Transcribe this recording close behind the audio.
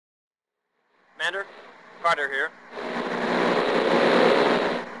Commander, Carter here.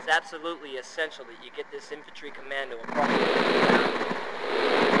 It's absolutely essential that you get this infantry commando across the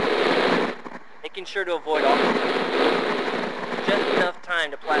ground. Making sure to avoid all just enough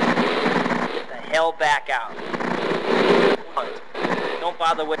time to plastic get the hell back out. Don't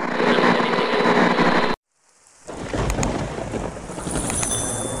bother with anything.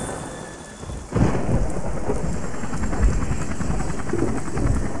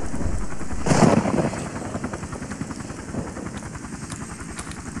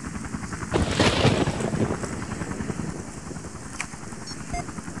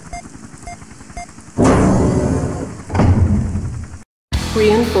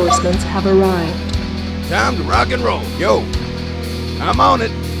 Reinforcements have arrived. Time to rock and roll. Yo, I'm on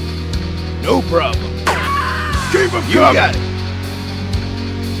it. No problem. Keep 'em coming. You got it.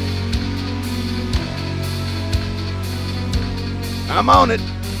 I'm on it.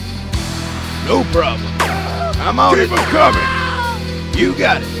 No problem. I'm on it. Keep 'em coming. You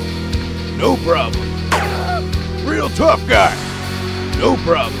got it. No problem. Real tough guy. No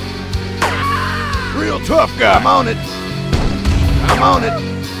problem. Real tough guy. I'm on it. I'm on it.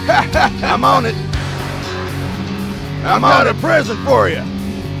 I'm on it. I'm on a present for you.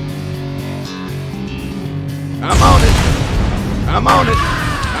 I'm on it. I'm on it.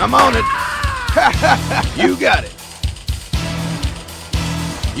 I'm on it. You got it.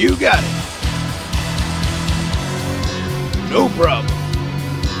 You got it. No problem.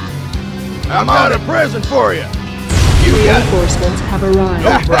 I'm on a present for you. You got it. Reinforcements have arrived.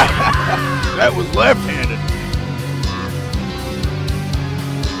 No problem. That was left-handed.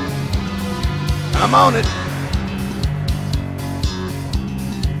 I'm on it.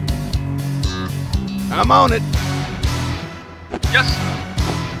 I'm on it. Yes, sir.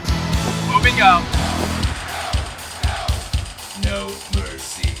 Moving out. No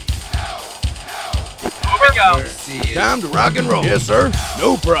mercy. Moving out. Mercy is Time to rock and roll. Yes, sir.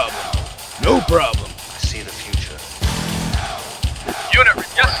 No problem. No problem. I see the future. Unit,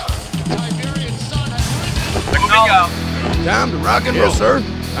 yes, sir. Moving out. Time to rock and roll. Yes, sir.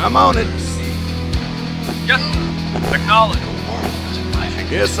 I'm on it. Yes, sir. Acknowledge.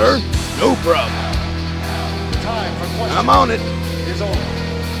 Yes, sir. No problem. I'm on it.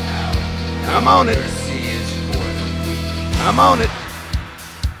 I'm on it. Mercy is for the weak. I'm on it.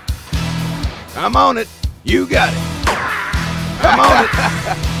 I'm on it. You got it. I'm on it.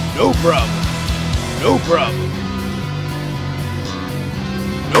 No problem. No problem.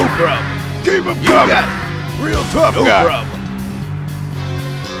 No problem. Keep 'em coming. You got it. Real tough guy. No problem.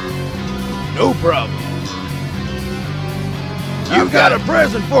 No problem. You got a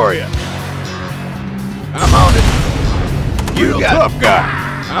present for you. I'm on it. You got tough guy.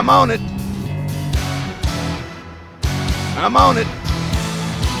 I'm on it. I'm on it.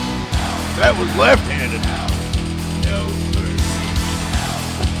 That was left-handed. No mercy.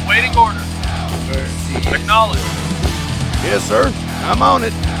 Waiting order. Mercy is Acknowledge. Yes, sir. I'm on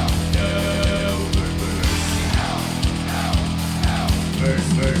it. no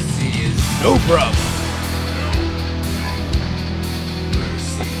mercy. Mercy is No problem.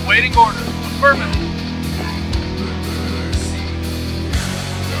 mercy. Waiting order. Affirmative. Mercy.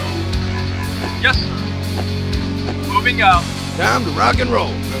 Yes, sir. Moving out. Time to rock and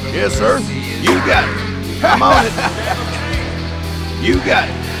roll. Yes, sir. You got it. I'm on it. You got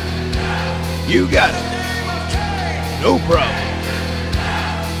it. You got it. No problem.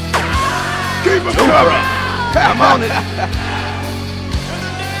 Keep 'em coming. I'm on it.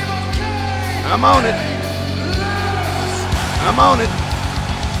 I'm on it. I'm on it.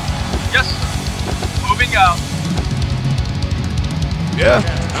 Yes, sir. Moving out. Yeah,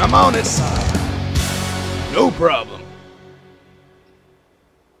 I'm on it. No problem.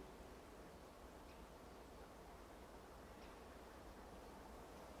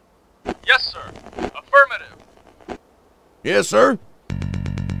 Yes, sir. Affirmative. Yes, sir.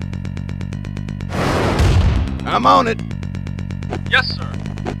 I'm on it. Yes, sir.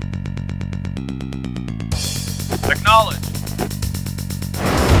 Acknowledge.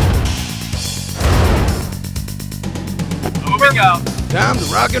 Moving out. Time to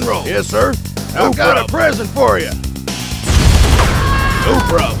rock and roll. Yes, sir. I've got a present for you. No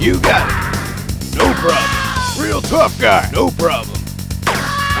problem. You got it. No problem. Real tough guy. No problem.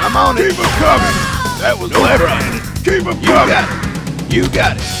 I'm on it. Keep 'em coming. That was left-handed. Keep 'em coming. You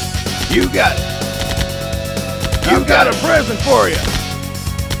got it. You got it. You got a present for you.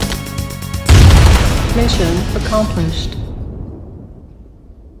 Mission accomplished.